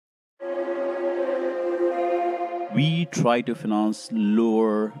We try to finance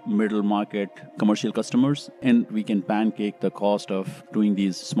lower middle market commercial customers, and we can pancake the cost of doing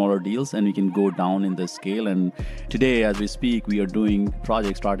these smaller deals, and we can go down in the scale. And today, as we speak, we are doing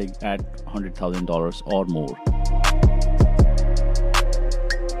projects starting at $100,000 or more.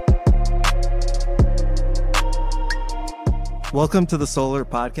 Welcome to the Solar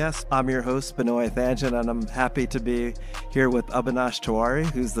Podcast. I'm your host, Benoy Thanjan, and I'm happy to be here with Abinash Tiwari,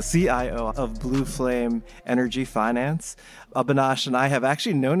 who's the CIO of BlueFlame Energy Finance. Abinash and I have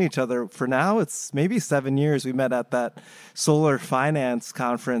actually known each other for now. It's maybe 7 years. We met at that solar finance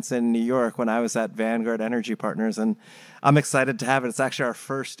conference in New York when I was at Vanguard Energy Partners, and I'm excited to have it. It's actually our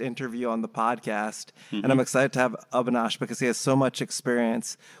first interview on the podcast, and I'm excited to have Abinash because he has so much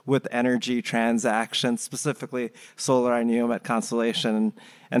experience with energy transactions, specifically solar. I knew him at Constellation,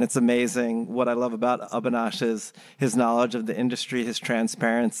 and it's amazing. What I love about Abinash is his knowledge of the industry, his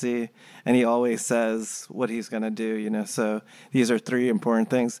transparency, and he always says what he's going to do, So these are three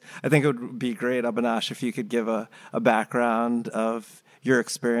important things. I think it would be great, Abinash, if you could give a background of your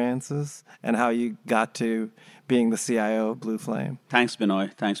experiences and how you got to being the CIO of BlueFlame. Thanks, Benoy.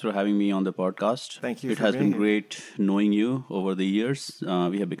 Thanks for having me on the podcast. Thank you. It has been great knowing you over the years.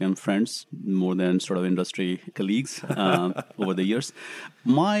 We have become friends more than sort of industry colleagues over the years.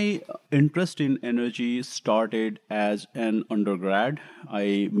 My interest in energy started as an undergrad.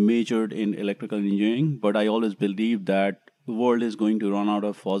 I majored in electrical engineering, but I always believed that the world is going to run out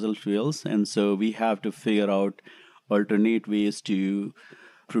of fossil fuels, and so we have to figure out alternate ways to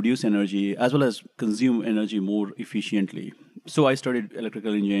produce energy as well as consume energy more efficiently. So I studied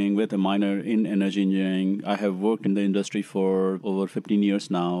electrical engineering with a minor in energy engineering. I have worked in the industry for over 15 years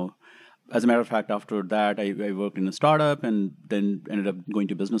now. As a matter of fact, after that, I worked in a startup and then ended up going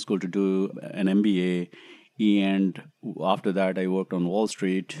to business school to do an MBA. And after that, I worked on Wall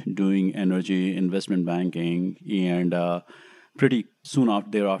Street doing energy investment banking. And pretty soon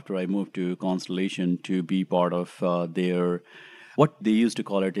thereafter, I moved to Constellation to be part of their what they used to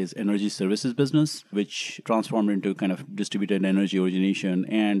call it is energy services business, which transformed into kind of distributed energy origination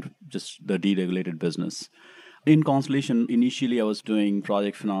and just the deregulated business. In Constellation, initially I was doing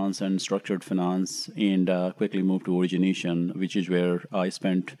project finance and structured finance and quickly moved to origination, which is where I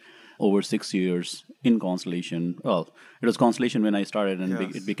spent over 6 years in Constellation. Well, it was Constellation when I started and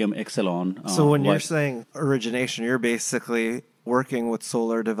it became Exelon. So when you're saying origination, you're basically working with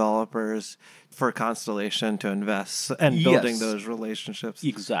solar developers for Constellation to invest and building those relationships.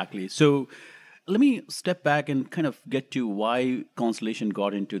 Exactly. So let me step back and kind of get to why Constellation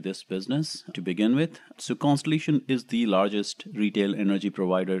got into this business to begin with. So Constellation is the largest retail energy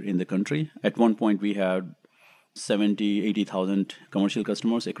provider in the country. At one point, we had 70, 80,000 commercial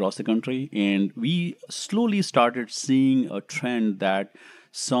customers across the country. And we slowly started seeing a trend that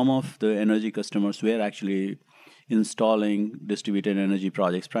some of the energy customers were actually installing distributed energy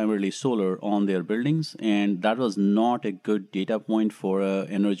projects, primarily solar, on their buildings. And that was not a good data point for an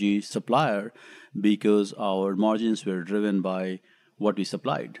energy supplier because our margins were driven by what we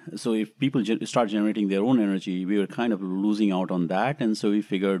supplied. So if people start generating their own energy, we were kind of losing out on that. And so we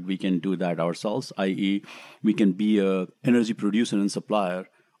figured we can do that ourselves, i.e. we can be an energy producer and supplier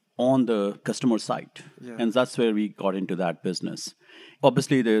on the customer site. Yeah. And that's where we got into that business.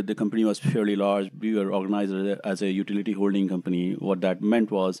 Obviously, the company was fairly large. We were organized as a utility holding company. What that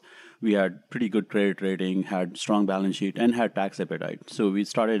meant was we had pretty good credit rating, had strong balance sheet, and had tax appetite. So we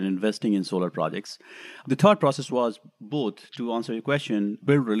started investing in solar projects. The thought process was both, to answer your question,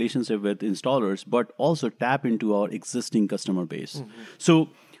 build relationship with installers, but also tap into our existing customer base. Mm-hmm. So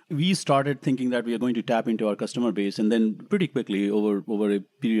we started thinking that we are going to tap into our customer base, and then pretty quickly, over a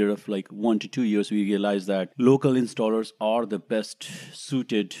period of like 1 to 2 years, we realized that local installers are the best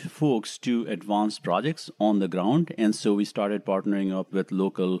suited folks to advance projects on the ground. And so we started partnering up with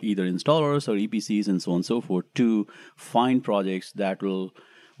local either installers or EPCs and so on and so forth to find projects that we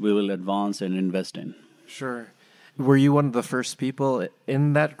will advance and invest in. Sure. Were you one of the first people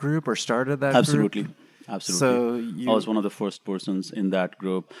in that group or started that Absolutely. group? Absolutely. I was one of the first persons in that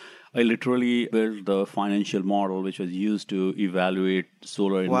group. I literally built the financial model which was used to evaluate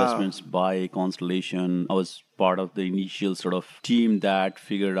solar investments by Constellation. I was part of the initial sort of team that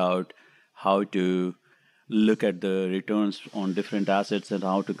figured out how to look at the returns on different assets and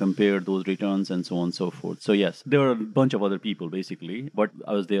how to compare those returns and so on and so forth. So yes, there were a bunch of other people basically, but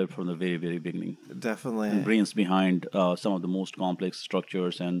I was there from the very, very beginning. Definitely. And brains behind some of the most complex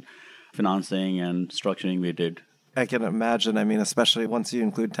structures and financing and structuring we did. I can imagine. I mean, especially once you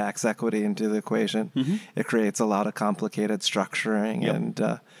include tax equity into the equation, it creates a lot of complicated structuring. Yep.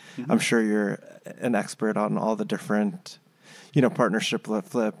 And I'm sure you're an expert on all the different partnership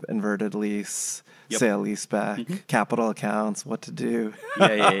flip, inverted lease, Yep. sale leaseback, capital accounts, what to do.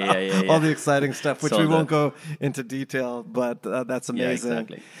 Yeah. All the exciting stuff, which So we won't go into detail, but that's amazing. Yeah,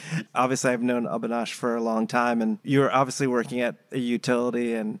 exactly. Obviously, I've known Abinash for a long time, and you're obviously working at a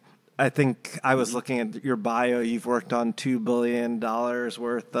utility, and I think I was looking at your bio. You've worked on $2 billion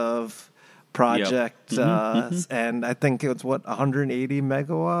worth of project, and I think it's 180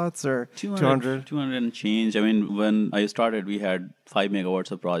 megawatts or 200? 200 and change. I mean, when I started, we had 5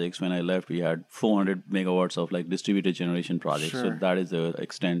 megawatts of projects. When I left, we had 400 megawatts of like distributed generation projects. So Sure. that is the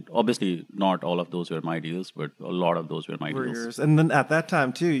extent. Obviously, not all of those were my deals, but a lot of those were my deals. Yours. And then at that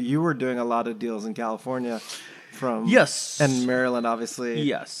time too, you were doing a lot of deals in California from Yes. and Maryland, obviously.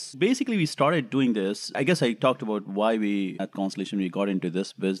 Yes. Basically, we started doing this. I guess I talked about why we, at Constellation, we got into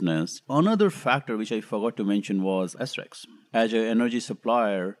this business. Another factor which I forgot to mention was SRECs. As an energy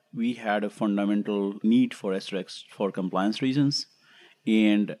supplier, we had a fundamental need for SRECs for compliance reasons.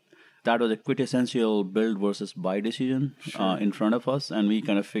 And that was a quintessential build versus buy decision in front of us. And we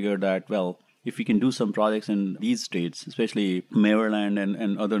kind of figured that, well, if we can do some projects in these states, especially Maryland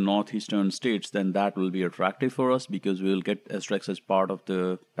and other northeastern states, then that will be attractive for us because we'll get SRECs as part of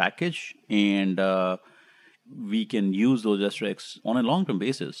the package, and we can use those SRECs on a long-term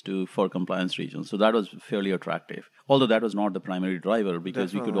basis for compliance reasons. So that was fairly attractive. Although that was not the primary driver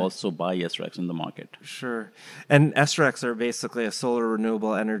because we could also buy SRECs in the market. Sure. And SRECs are basically a solar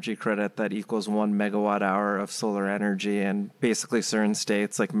renewable energy credit that equals 1 megawatt hour of solar energy. And basically certain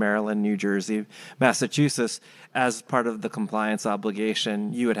states like Maryland, New Jersey, Massachusetts, as part of the compliance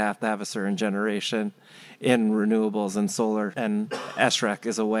obligation, you would have to have a certain generation in renewables and solar. And SREC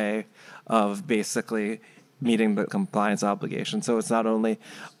is a way of basically meeting the compliance obligation. So it's not only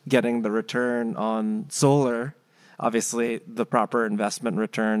getting the return on solar, obviously the proper investment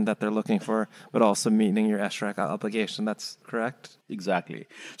return that they're looking for, but also meeting your SREC obligation. That's correct? Exactly.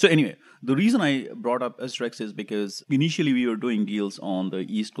 So anyway, the reason I brought up SRECs is because initially we were doing deals on the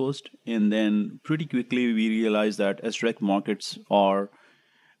East Coast, and then pretty quickly we realized that SREC markets are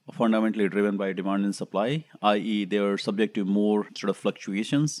fundamentally driven by demand and supply, i.e. they are subject to more sort of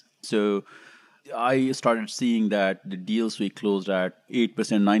fluctuations. So I started seeing that the deals we closed at 8%,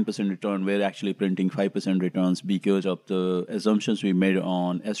 9% return were actually printing 5% returns because of the assumptions we made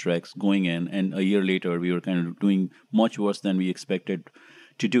on SRECs going in. And a year later, we were kind of doing much worse than we expected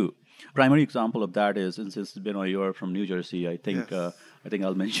to do. Primary example of that is, and since Benoy, you are from New Jersey, I think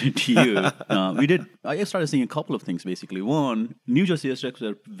I'll mention to you. I started seeing a couple of things basically. One, New Jersey SRECs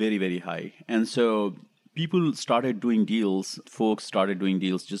were very, very high. And so folks started doing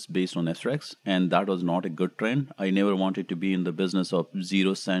deals just based on SRECs, and that was not a good trend. I never wanted to be in the business of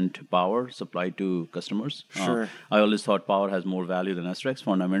 0-cent power supplied to customers. Sure. I always thought power has more value than SRECs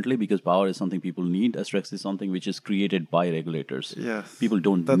fundamentally because power is something people need. SRECs is something which is created by regulators. Yes. People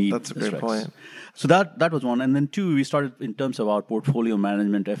don't need That's a great SRECs. point. So that was one. And then two, we started, in terms of our portfolio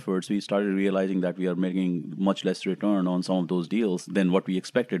management efforts, we started realizing that we are making much less return on some of those deals than what we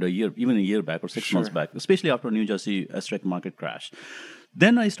expected even a year back or 6 months back, especially after New Jersey SREC market crash.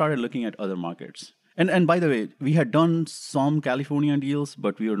 Then I started looking at other markets. And by the way, we had done some California deals,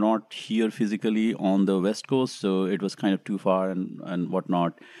 but we were not here physically on the West Coast, so it was kind of too far and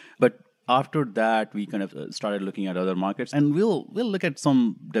whatnot. But after that, we kind of started looking at other markets, and we'll look at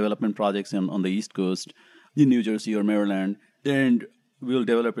some development projects on the East Coast, in New Jersey or Maryland, and we'll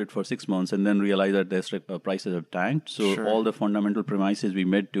develop it for 6 months and then realize that the prices have tanked. So all the fundamental premises we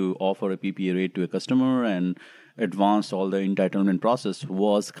made to offer a PPA rate to a customer and advanced all the entitlement process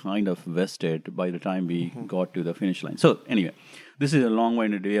was kind of vested by the time we got to the finish line. So anyway, this is a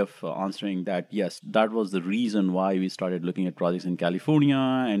long-winded way of answering that. Yes, that was the reason why we started looking at projects in California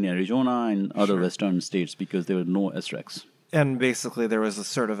and Arizona and other western states, because there were no SRECs. And basically, there was a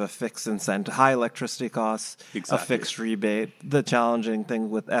sort of a fixed incentive, high electricity costs, a fixed rebate. The challenging thing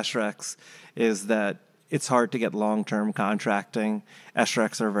with SRECs is that it's hard to get long-term contracting.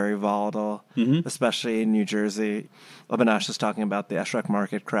 SRECs are very volatile, especially in New Jersey. Abinash is talking about the SREC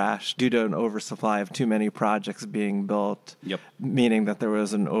market crash due to an oversupply of too many projects being built, meaning that there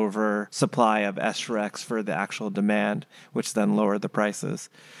was an oversupply of SRECs for the actual demand, which then lowered the prices.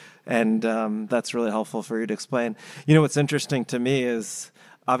 And that's really helpful for you to explain. You know, what's interesting to me is,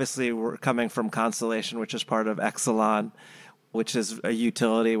 obviously, we're coming from Constellation, which is part of Exelon, which is a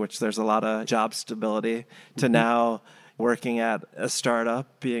utility, which there's a lot of job stability, to now working at a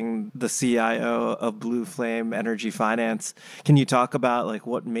startup, being the CIO of BlueFlame Energy Finance. Can you talk about like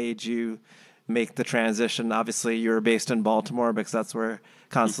what made you make the transition? Obviously, you were based in Baltimore because that's where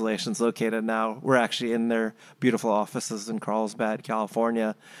Constellation's located now. We're actually in their beautiful offices in Carlsbad,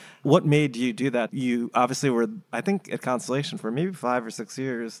 California. What made you do that? You obviously were, I think, at Constellation for maybe 5 or 6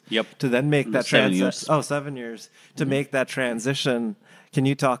 years. Yep. To then make that 7 years. 7 years to make that transition. Can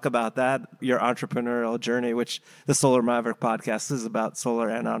you talk about that, your entrepreneurial journey, which the Solar Maverick podcast is about, solar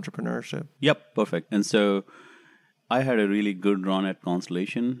and entrepreneurship? Yep, perfect. And so I had a really good run at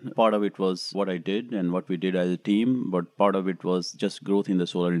Constellation. Part of it was what I did and what we did as a team, but part of it was just growth in the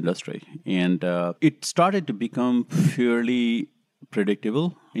solar industry. And it started to become fairly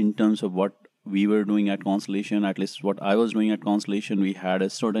predictable in terms of what we were doing at Constellation, at least what I was doing at Constellation. We had a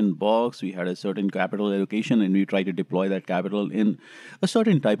certain box, we had a certain capital allocation, and we tried to deploy that capital in a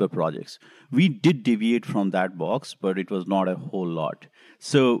certain type of projects. We did deviate from that box, but it was not a whole lot.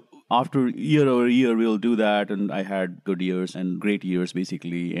 So after year over year, we'll do that. And I had good years and great years,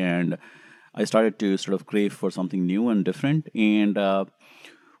 basically. And I started to sort of crave for something new and different. And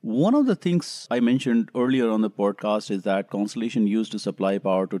one of the things I mentioned earlier on the podcast is that Constellation used to supply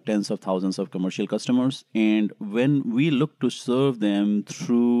power to tens of thousands of commercial customers. And when we look to serve them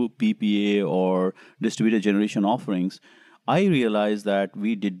through PPA or distributed generation offerings, I realized that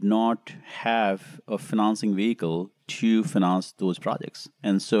we did not have a financing vehicle to finance those projects.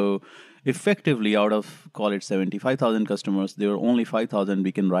 And so effectively, out of, call it 75,000 customers, there were only 5,000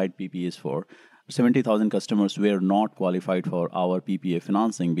 we can write PPAs for. 70,000 customers were not qualified for our PPA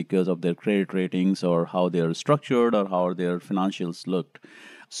financing because of their credit ratings or how they're structured or how their financials looked.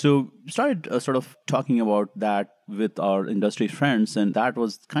 So we started sort of talking about that with our industry friends, and that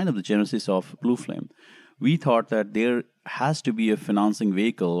was kind of the genesis of BlueFlame. We thought that there has to be a financing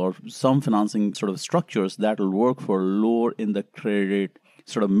vehicle or some financing sort of structures that will work for lower in the credit,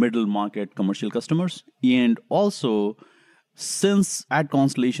 sort of middle market commercial customers. And also, since at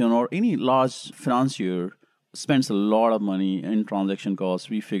Constellation or any large financier spends a lot of money in transaction costs,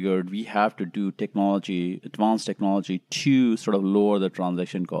 we figured we have to do technology, advanced technology to sort of lower the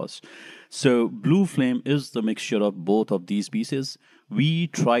transaction costs. So BlueFlame is the mixture of both of these pieces. We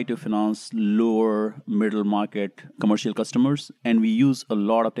try to finance lower middle market commercial customers, and we use a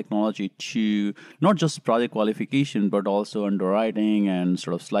lot of technology to not just project qualification, but also underwriting and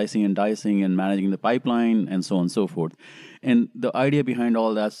sort of slicing and dicing and managing the pipeline and so on and so forth. And the idea behind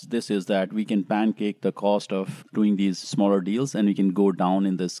all this is that we can pancake the cost of doing these smaller deals, and we can go down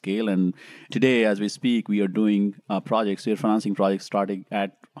in the scale. And today, as we speak, we are doing projects, we are financing projects starting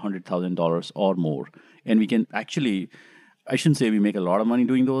at $100,000 or more. And we can actually, I shouldn't say we make a lot of money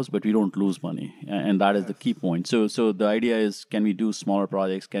doing those, but we don't lose money. And that is the key point. So the idea is, can we do smaller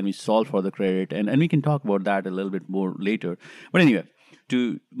projects? Can we solve for the credit? And we can talk about that a little bit more later. But anyway,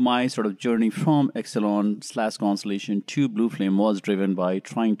 to my sort of journey from Exelon/Constellation to BlueFlame was driven by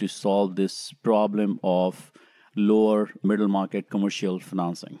trying to solve this problem of lower middle market commercial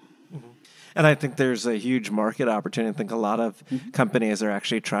financing. And I think there's a huge market opportunity. I think a lot of companies are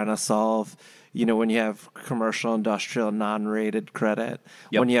actually trying to solve, when you have commercial, industrial, non-rated credit,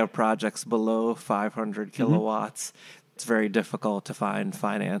 when you have projects below 500 kilowatts, it's very difficult to find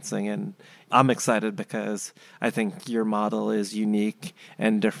financing. And I'm excited because I think your model is unique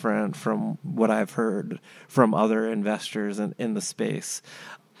and different from what I've heard from other investors in the space.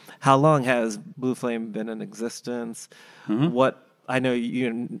 How long has BlueFlame been in existence? I know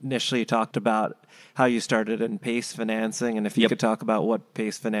you initially talked about how you started in PACE financing, and if you could talk about what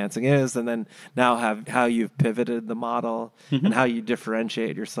PACE financing is, and then now how you've pivoted the model and how you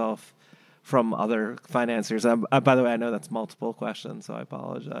differentiate yourself from other financiers. By the way, I know that's multiple questions, so I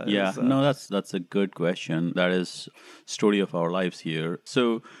apologize. Yeah, no, that's a good question. That is story of our lives here.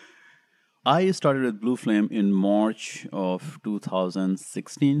 So I started with BlueFlame in March of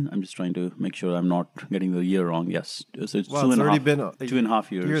 2016. I'm just trying to make sure I'm not getting the year wrong. Yes. So it's already been 2.5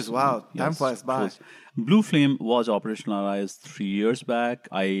 years. Wow. Time flies by. Close. BlueFlame was operationalized 3 years back.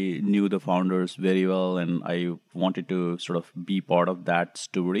 I knew the founders very well, and I wanted to sort of be part of that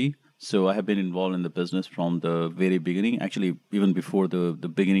story. So I have been involved in the business from the very beginning, actually even before the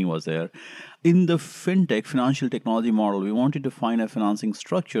beginning was there. In the fintech, financial technology model, we wanted to find a financing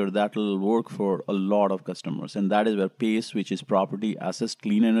structure that will work for a lot of customers. And that is where PACE, which is Property Assets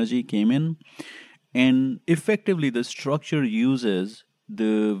Clean Energy, came in. And effectively, the structure uses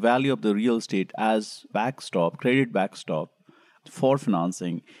the value of the real estate as backstop, credit backstop for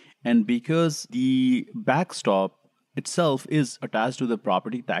financing. And because the backstop itself is attached to the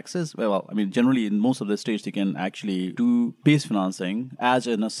property taxes. Well, I mean, generally in most of the states, you can actually do PACE financing as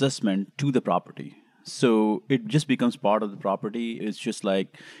an assessment to the property. So it just becomes part of the property. It's just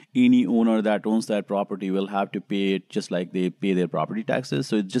like any owner that owns that property will have to pay it just like they pay their property taxes.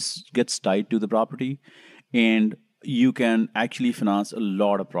 So it just gets tied to the property. And you can actually finance a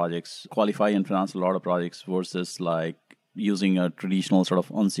lot of projects, qualify and finance a lot of projects versus like using a traditional sort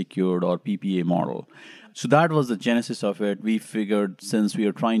of unsecured or PPA model. So that was the genesis of it. We figured since we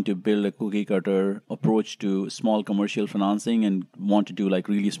are trying to build a cookie cutter approach to small commercial financing and want to do like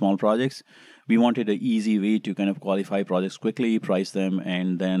really small projects, we wanted an easy way to kind of qualify projects quickly, price them,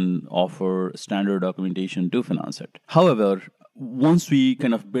 and then offer standard documentation to finance it. However, once we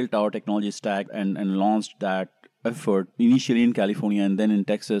kind of built our technology stack and launched that effort initially in California and then in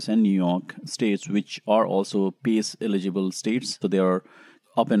Texas and New York states, which are also PACE eligible states. So they are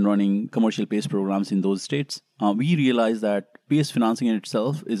up and running commercial PACE programs in those states. We realized that PACE financing in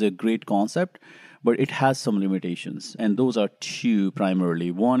itself is a great concept, but it has some limitations. And those are two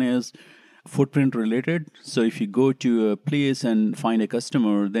primarily. One is footprint related. So if you go to a place and find a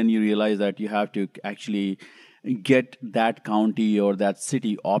customer, then you realize that you have to actually get that county or that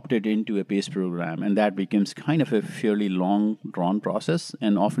city opted into a PACE program. And that becomes kind of a fairly long drawn process.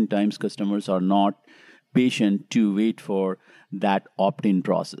 And oftentimes customers are not patient to wait for that opt-in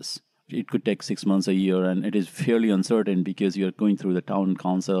process. It could take 6 months, a year, and it is fairly uncertain because you're going through the town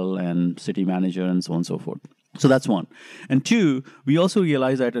council and city manager and so on and so forth. So that's one. And two, we also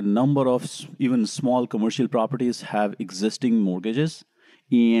realize that a number of even small commercial properties have existing mortgages.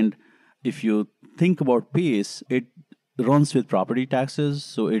 And if you think about PACE, it runs with property taxes.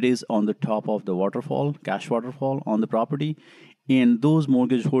 So it is on the top of the waterfall, cash waterfall on the property. And those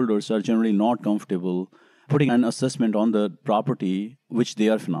mortgage holders are generally not comfortable putting an assessment on the property which they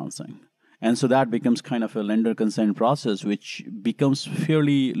are financing. And so that becomes kind of a lender consent process, which becomes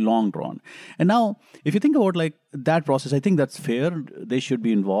fairly long drawn. And now, if you think about like that process, I think that's fair. They should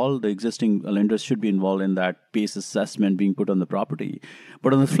be involved. The existing lenders should be involved in that PACE assessment being put on the property.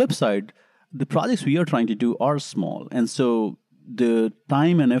 But on the flip side, the projects we are trying to do are small. And so the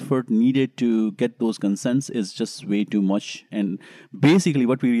time and effort needed to get those consents is just way too much. And basically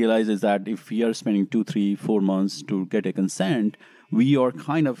what we realize is that if we are spending 2, 3, 4 months to get a consent, we are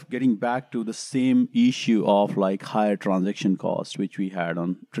kind of getting back to the same issue of like higher transaction cost, which we had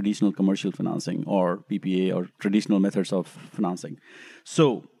on traditional commercial financing or PPA or traditional methods of financing.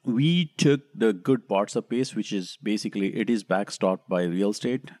 So we took the good parts of PACE, which is basically it is backstopped by real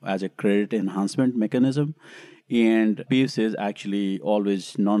estate as a credit enhancement mechanism. And PACE is actually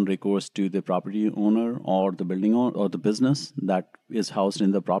always non-recourse to the property owner or the building owner or the business that is housed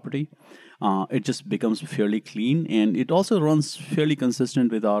in the property. It just becomes fairly clean, and it also runs fairly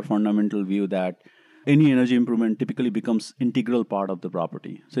consistent with our fundamental view that any energy improvement typically becomes integral part of the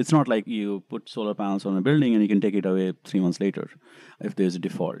property. So it's not like you put solar panels on a building and you can take it away 3 months later if there's a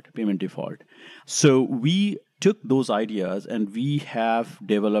payment default. So we took those ideas and we have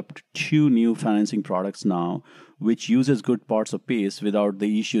developed 2 new financing products now, which uses good parts of PACE without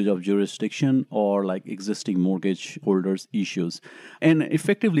the issues of jurisdiction or like existing mortgage holders issues. And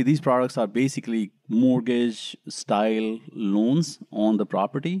effectively, these products are basically mortgage style loans on the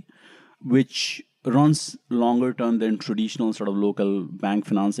property, which runs longer term than traditional sort of local bank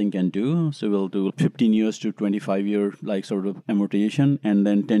financing can do. So we'll do 15 years to 25 year like sort of amortization and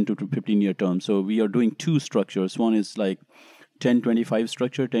then 10 to 15 year term. So we are doing 2 structures. One is like 10-25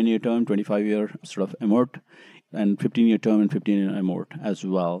 structure, 10 year term, 25 year sort of amort, and 15 year term and 15 year amort as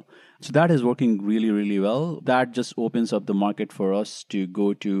well. So that is working really, really well. That just opens up the market for us to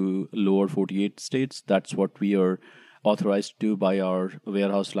go to lower 48 states. That's what we are authorized to by our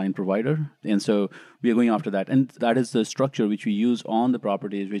warehouse line provider. And so we are going after that. And that is the structure which we use on the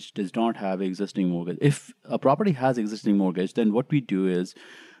properties which does not have existing mortgage. If a property has existing mortgage, then what we do is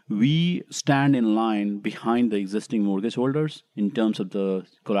we stand in line behind the existing mortgage holders in terms of the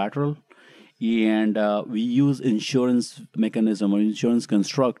collateral. And we use insurance mechanism or insurance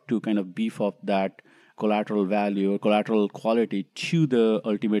construct to kind of beef up that collateral value or collateral quality to the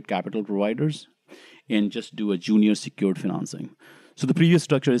ultimate capital providers and just do a junior secured financing. So the previous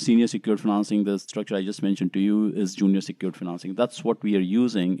structure is senior secured financing. The structure I just mentioned to you is junior secured financing. That's what we are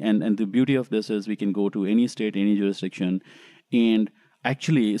using. And the beauty of this is we can go to any state, any jurisdiction, and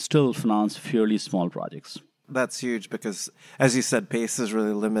actually still finance fairly small projects. That's huge because, as you said, PACE is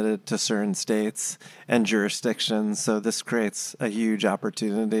really limited to certain states and jurisdictions. So this creates a huge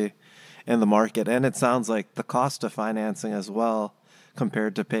opportunity in the market. And it sounds like the cost of financing as well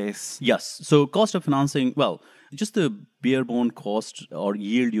compared to PACE. Yes. So cost of financing, well, just the bare bone cost or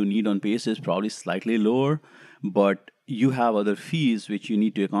yield you need on PACE is probably slightly lower, but you have other fees which you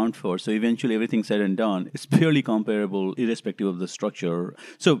need to account for. So eventually everything said and done, it's purely comparable irrespective of the structure.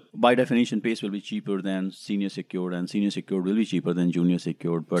 So by definition, PACE will be cheaper than senior secured and senior secured will be cheaper than junior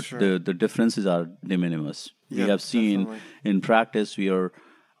secured. But Sure. the differences are de minimis. We Yep, have seen definitely. in practice, we are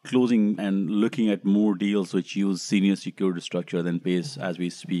closing and looking at more deals which use senior secured structure than PACE as we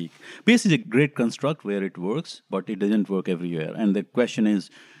speak. PACE is a great construct where it works, but it doesn't work everywhere. And the question is,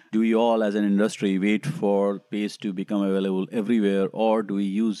 do we all as an industry wait for PACE to become available everywhere, or do we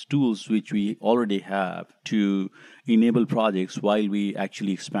use tools which we already have to enable projects while we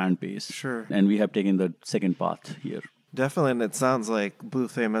actually expand PACE? Sure. And we have taken the second path here. Definitely, and it sounds like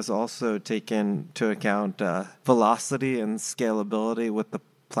BlueFlame has also taken into account velocity and scalability with the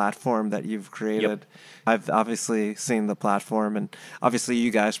platform that you've created. Yep. I've obviously seen the platform, and obviously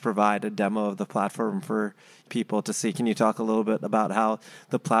you guys provide a demo of the platform for people to see. Can you talk a little bit about how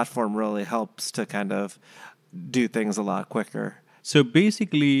the platform really helps to kind of do things a lot quicker? So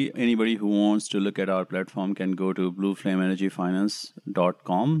basically, anybody who wants to look at our platform can go to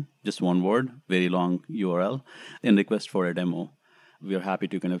blueflameenergyfinance.com, just one word, very long URL, and request for a demo. We are happy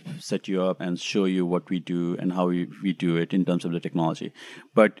to kind of set you up and show you what we do and how we do it in terms of the technology.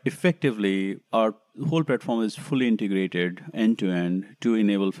 But effectively, our whole platform is fully integrated end-to-end to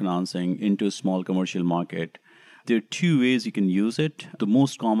enable financing into a small commercial market. There are two ways you can use it. The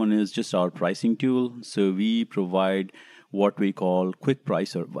most common is just our pricing tool. So we provide what we call quick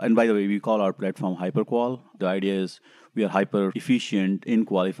pricer. And by the way, we call our platform HyperQual. The idea is we are hyper efficient in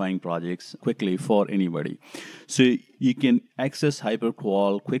qualifying projects quickly for anybody. So you can access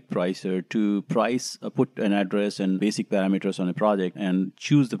HyperQual Quick Pricer to price, put an address and basic parameters on a project and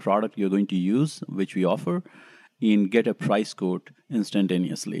choose the product you're going to use, which we offer, and get a price quote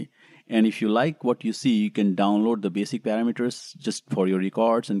instantaneously. And if you like what you see, you can download the basic parameters just for your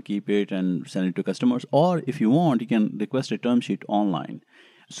records and keep it and send it to customers. Or if you want, you can request a term sheet online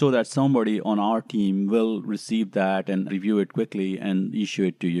so that somebody on our team will receive that and review it quickly and issue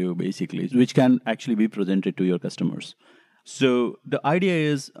it to you, basically, which can actually be presented to your customers. So the idea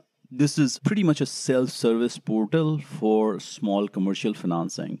is this is pretty much a self-service portal for small commercial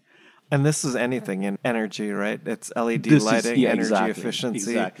financing. And this is anything in energy, right? It's LED This is- lighting, yeah, energy exactly,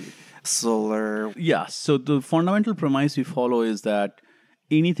 efficiency, exactly. solar. Yeah, so the fundamental premise we follow is that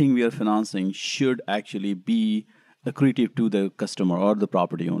anything we are financing should actually be accretive to the customer or the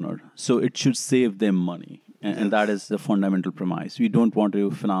property owner. So it should save them money. And that is the fundamental premise. We don't want to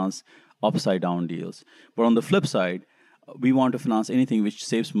finance upside down deals. But on the flip side, we want to finance anything which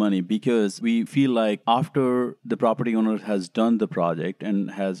saves money because we feel like after the property owner has done the project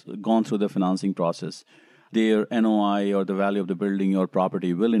and has gone through the financing process, their NOI or the value of the building or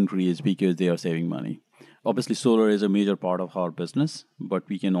property will increase because they are saving money. Obviously, solar is a major part of our business, but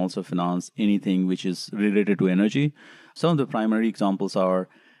we can also finance anything which is related to energy. Some of the primary examples are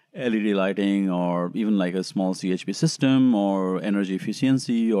LED lighting or even like a small CHP system or energy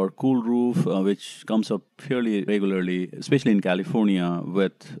efficiency or cool roof, which comes up fairly regularly, especially in California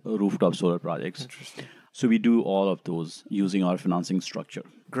with rooftop solar projects. Interesting. So we do all of those using our financing structure.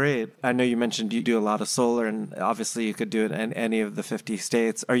 Great. I know you mentioned you do a lot of solar, and obviously you could do it in any of the 50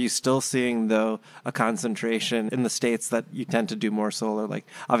 states. Are you still seeing, though, a concentration in the states that you tend to do more solar, like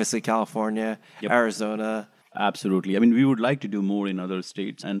obviously California, Yep. Arizona? Absolutely. I mean, we would like to do more in other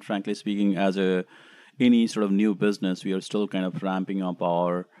states. And frankly speaking, as any sort of new business, we are still kind of ramping up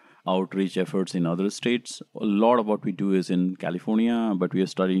our outreach efforts in other states. A lot of what we do is in California, but we are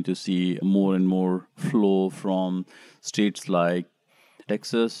starting to see more and more flow from states like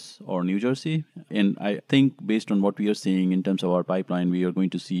Texas or New Jersey. And I think based on what we are seeing in terms of our pipeline, we are going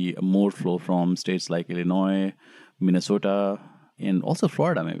to see more flow from states like Illinois, Minnesota, and also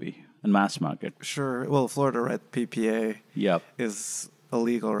Florida maybe, and mass market. Sure. Well, Florida, right? PPA Yeah. is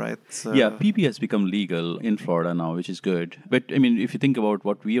illegal, right? So, Yeah, PP has become legal in Florida now, which is good. But I mean, if you think about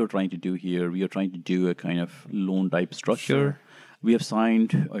what we are trying to do here, we are trying to do a kind of loan type structure. Sure. We have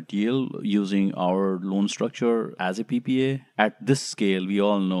signed a deal using our loan structure as a PPA. At this scale, we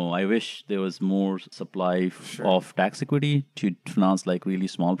all know, I wish there was more supply of tax equity to finance like really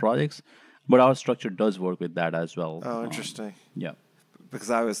small projects. But our structure does work with that as well. Oh, interesting. Yeah. Because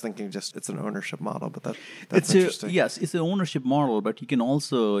I was thinking just it's an ownership model, but that's interesting. Yes, it's an ownership model, but you can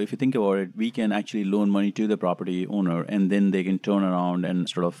also, if you think about it, we can actually loan money to the property owner and then they can turn around and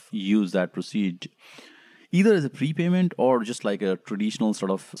sort of use that proceed either as a prepayment or just like a traditional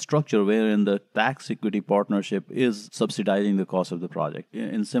sort of structure wherein the tax equity partnership is subsidizing the cost of the project.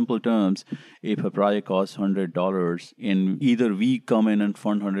 In simple terms, if a project costs $100 and either we come in and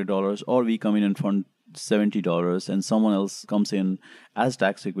fund $100 or we come in and fund $70 and someone else comes in as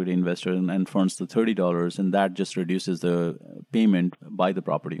tax equity investor and funds the $30, and that just reduces the payment by the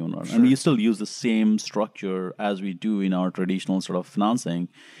property owner. Sure. And we still use the same structure as we do in our traditional sort of financing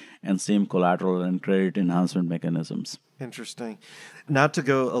and same collateral and credit enhancement mechanisms. Interesting. Now to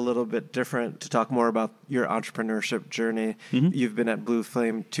go a little bit different, to talk more about your entrepreneurship journey. Mm-hmm. You've been at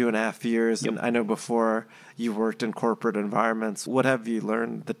BlueFlame 2.5 years, yep. And I know before you worked in corporate environments. What have you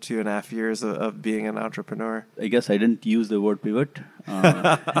learned the 2.5 years of being an entrepreneur? I guess I didn't use the word pivot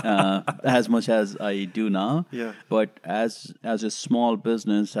as much as I do now. Yeah. But as a small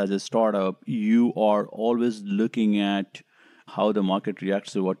business, as a startup, you are always looking at how the market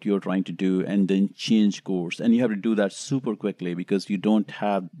reacts to what you're trying to do and then change course. And you have to do that super quickly because you don't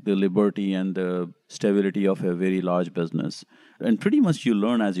have the liberty and the stability of a very large business. And pretty much you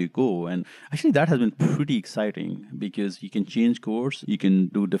learn as you go. And actually that has been pretty exciting because you can change course, you can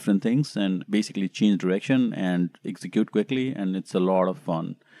do different things and basically change direction and execute quickly. And it's a lot of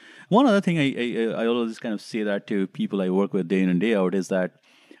fun. One other thing I always kind of say that to people I work with day in and day out is that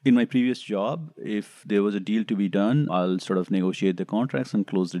in my previous job, if there was a deal to be done, I'll sort of negotiate the contracts and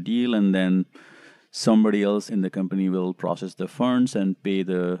close the deal, and then somebody else in the company will process the funds and pay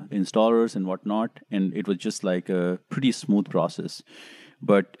the installers and whatnot. And it was just like a pretty smooth process.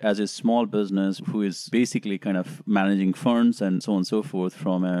 But as a small business who is basically kind of managing funds and so on and so forth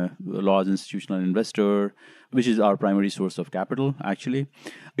from a large institutional investor, which is our primary source of capital, actually,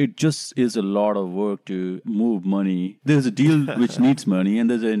 it just is a lot of work to move money. There's a deal which needs money, and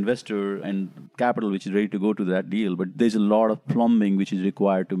there's an investor and capital which is ready to go to that deal. But there's a lot of plumbing which is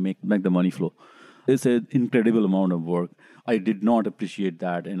required to make the money flow. It's an incredible amount of work. I did not appreciate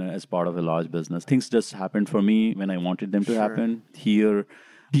that as part of a large business. Things just happened for me when I wanted them to happen. Here,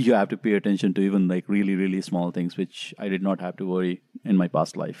 you have to pay attention to even like really, really small things, which I did not have to worry in my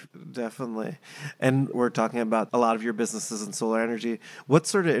past life. Definitely. And we're talking about a lot of your businesses in solar energy. What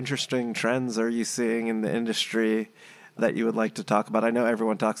sort of interesting trends are you seeing in the industry that you would like to talk about? I know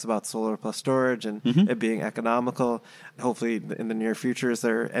everyone talks about solar plus storage and it being economical. Hopefully in the near future, is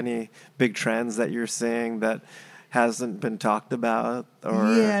there any big trends that you're seeing that hasn't been talked about?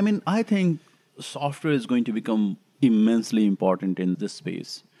 Or yeah, I mean, I think software is going to become immensely important in this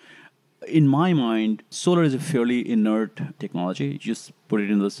space. In my mind, solar is a fairly inert technology. You just put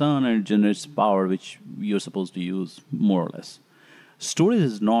it in the sun and it generates power, which you're supposed to use more or less. Storage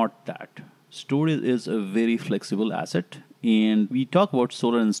is not that. Storage is a very flexible asset. And we talk about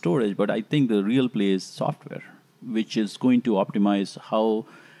solar and storage, but I think the real play is software, which is going to optimize how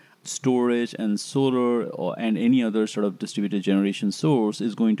storage and solar and any other sort of distributed generation source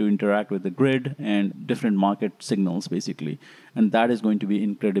is going to interact with the grid and different market signals, basically. And that is going to be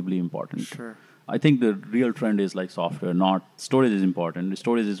incredibly important. Sure. I think the real trend is like software, not storage is important.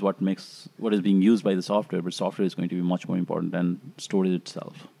 Storage is what is being used by the software, but software is going to be much more important than storage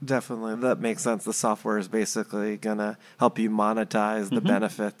itself. Definitely. That makes sense. The software is basically going to help you monetize the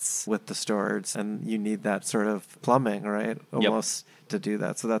benefits with the storage, and you need that sort of plumbing, right? Almost to do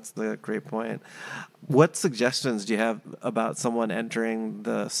that. So that's the great point. What suggestions do you have about someone entering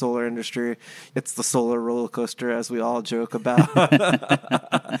the solar industry? It's the solar roller coaster, as we all joke about.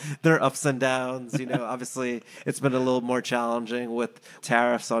 There are ups and downs. Obviously, it's been a little more challenging with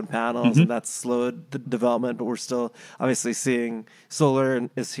tariffs on panels, and that's slowed the development, but we're still obviously seeing solar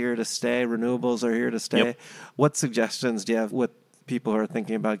is here to stay. Renewables are here to stay. Yep. What suggestions do you have with people who are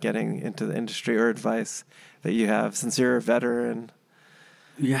thinking about getting into the industry, or advice that you have, since you're a veteran?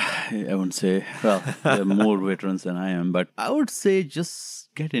 Yeah, I wouldn't say, well, there are more veterans than I am, but I would say just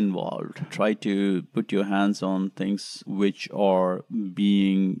get involved. Try to put your hands on things which are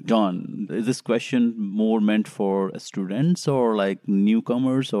being done. Is this question more meant for students or like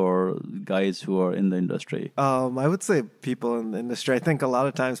newcomers or guys who are in the industry? I would say people in the industry. I think a lot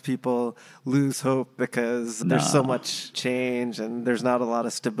of times people lose hope because there's so much change and there's not a lot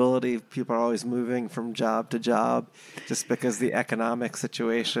of stability. People are always moving from job to job just because the economic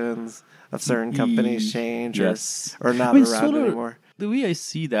situations of certain companies change or not around solar, anymore. The way I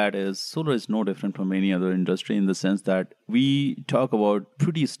see that is solar is no different from any other industry in the sense that we talk about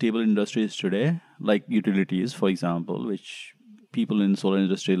pretty stable industries today, like utilities, for example, which people in solar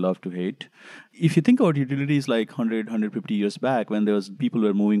industry love to hate. If you think about utilities like 100, 150 years back, when there was people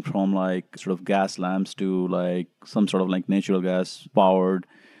were moving from like sort of gas lamps to like some sort of like natural gas powered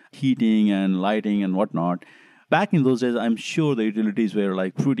heating and lighting and whatnot, back in those days, I'm sure the utilities were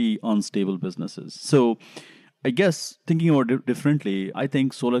like pretty unstable businesses. So I guess thinking about it differently, I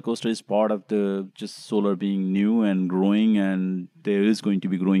think Solar Coaster is part of the just solar being new and growing, and there is going to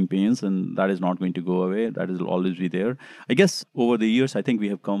be growing pains, and that is not going to go away. That will always be there. I guess over the years, I think we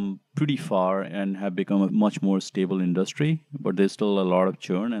have come pretty far and have become a much more stable industry, but there's still a lot of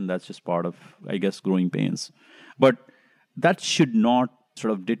churn, and that's just part of, I guess, growing pains. But that should not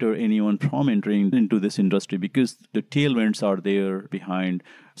sort of deter anyone from entering into this industry because the tailwinds are there behind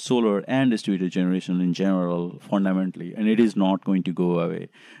solar and distributed generation in general, fundamentally, and it is not going to go away.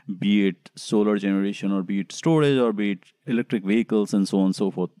 Be it solar generation or be it storage or be it electric vehicles and so on and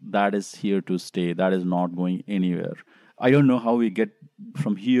so forth, that is here to stay. That is not going anywhere. I don't know how we get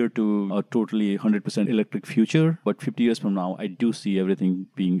from here to a totally 100% electric future, but 50 years from now, I do see everything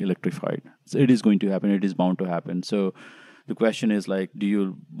being electrified. So it is going to happen. It is bound to happen. So the question is like, do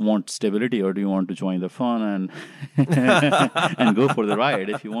you want stability or do you want to join the fun and and go for the ride?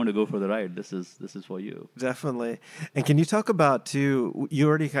 If you want to go for the ride, this is for you. Definitely. And can you talk about too, you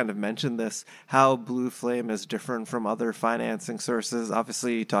already kind of mentioned this, how BlueFlame is different from other financing sources.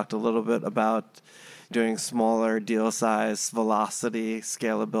 Obviously, you talked a little bit about doing smaller deal size, velocity,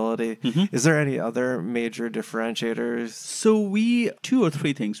 scalability. Mm-hmm. Is there any other major differentiators? So two or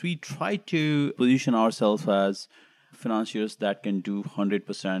three things. We try to position ourselves as financiers that can do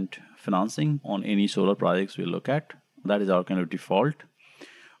 100% financing on any solar projects we look at. That is our kind of default.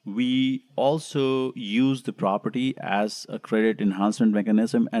 We also use the property as a credit enhancement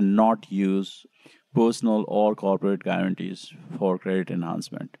mechanism and not use personal or corporate guarantees for credit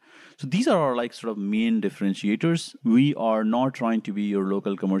enhancement. So these are our like sort of main differentiators. We are not trying to be your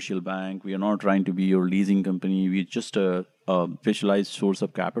local commercial bank. We are not trying to be your leasing company. We're just a visualized source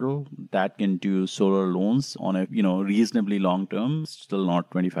of capital that can do solar loans on a reasonably long term. Still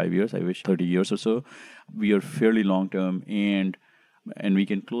not 25 years. I wish 30 years or so. We are fairly long term and we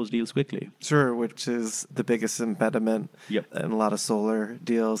can close deals quickly. Sure, which is the biggest impediment in a lot of solar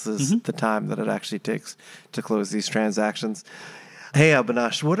deals is the time that it actually takes to close these transactions. Hey,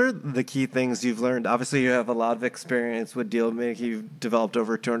 Abinash, what are the key things you've learned? Obviously, you have a lot of experience with deal making. You've developed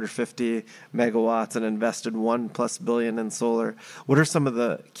over 250 megawatts and invested $1+ billion in solar. What are some of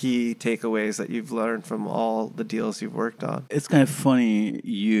the key takeaways that you've learned from all the deals you've worked on? It's kind of funny.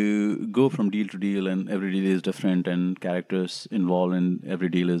 You go from deal to deal, and every deal is different, and characters involved in every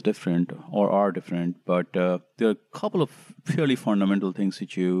deal is different or are different. But there are a couple of fairly fundamental things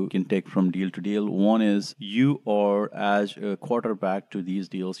that you can take from deal to deal. One is you are, as a quarterback to these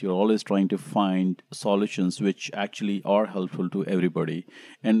deals, you're always trying to find solutions which actually are helpful to everybody.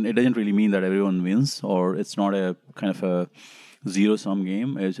 And it doesn't really mean that everyone wins, or it's not a kind of a zero-sum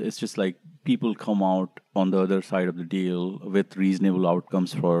game. It's just like people come out on the other side of the deal with reasonable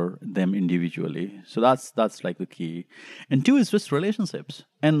outcomes for them individually. So that's like the key. And two is just relationships.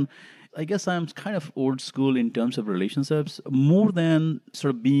 And I guess I'm kind of old school in terms of relationships, more than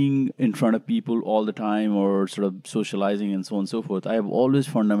sort of being in front of people all the time or sort of socializing and so on and so forth. I have always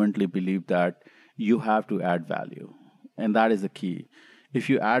fundamentally believed that you have to add value. And that is the key. If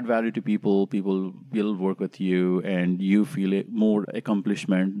you add value to people, people will work with you and you feel more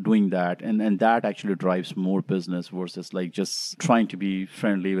accomplishment doing that. And that actually drives more business versus like just trying to be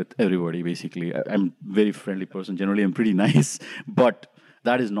friendly with everybody, basically. I'm a very friendly person. Generally, I'm pretty nice, but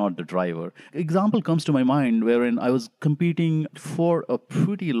that is not the driver. Example comes to my mind wherein I was competing for a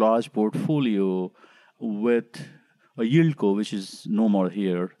pretty large portfolio with a yieldco, which is no more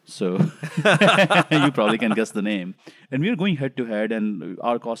here. So you probably can guess the name. And we were going head to head, and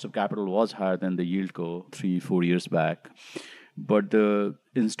our cost of capital was higher than the yieldco 3-4 years back. But the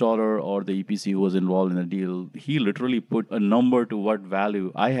installer or the EPC who was involved in the deal, he literally put a number to what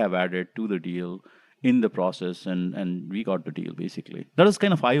value I have added to the deal in the process, and we got the deal, basically. That was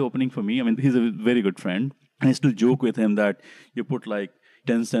kind of eye-opening for me. I mean, he's a very good friend. And I still joke with him that you put like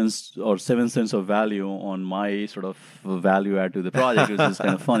 10 cents or 7 cents of value on my sort of value add to the project, which is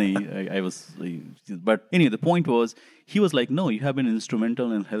kind of funny. But anyway, the point was, he was like, no, you have been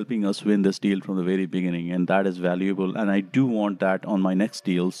instrumental in helping us win this deal from the very beginning, and that is valuable. And I do want that on my next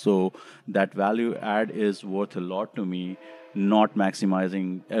deal. So that value add is worth a lot to me, not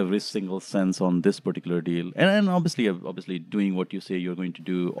maximizing every single cents on this particular deal. And obviously doing what you say you're going to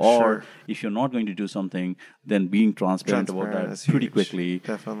do. Or if you're not going to do something, then being transparent about that pretty quickly.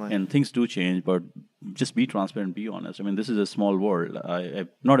 Definitely. And things do change, but just be transparent, be honest. I mean, this is a small world. I'm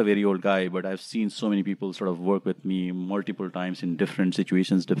not a very old guy, but I've seen so many people sort of work with me multiple times in different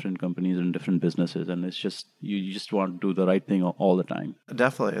situations, different companies, and different businesses. And it's just, you just want to do the right thing all the time.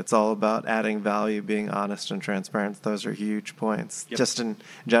 Definitely. It's all about adding value, being honest and transparent. Those are huge points, just in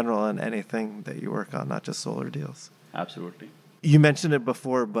general in anything that you work on, not just solar deals. Absolutely. You mentioned it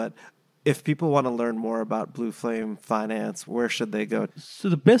before, but If people want to learn more about BlueFlame Finance, where should they go? So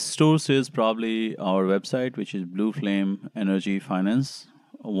the best source is probably our website, which is BlueFlame Energy Finance,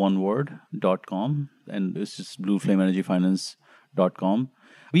 one word.com, and it's just BlueFlameEnergyFinance.com.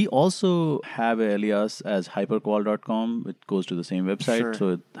 We also have an alias as hyperqual.com. It goes to the same website. Sure.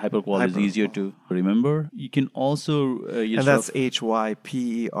 So hyperqual is easier to remember. You can also... and that's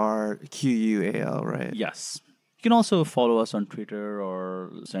HYPERQUAL, right? Yes. You can also follow us on Twitter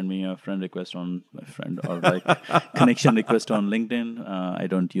or send me a friend request on my friend or like connection request on LinkedIn. I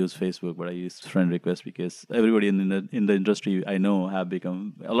don't use Facebook, but I use friend request because everybody in the industry I know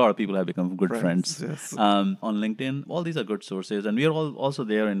a lot of people have become good friends. Yes. On LinkedIn. All these are good sources, and we are also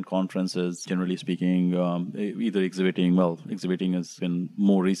there in conferences. Generally speaking, either exhibiting. Well, exhibiting has been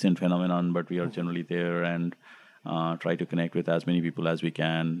more recent phenomenon, but we are generally there and try to connect with as many people as we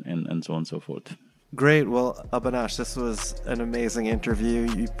can, and so on and so forth. Great. Well, Abinash, this was an amazing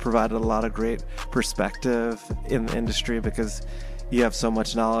interview. You provided a lot of great perspective in the industry because you have so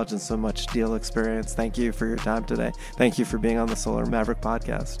much knowledge and so much deal experience. Thank you for your time today. Thank you for being on the Solar Maverick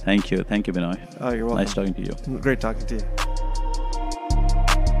podcast. Thank you. Thank you, Benoy. Oh, you're welcome. Nice talking to you. Great talking to you.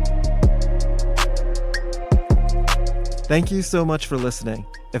 Thank you so much for listening.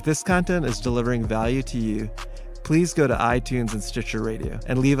 If this content is delivering value to you, please go to iTunes and Stitcher Radio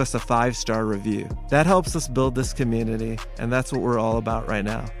and leave us a 5-star review. That helps us build this community, and that's what we're all about right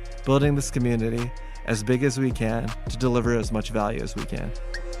now, building this community as big as we can to deliver as much value as we can.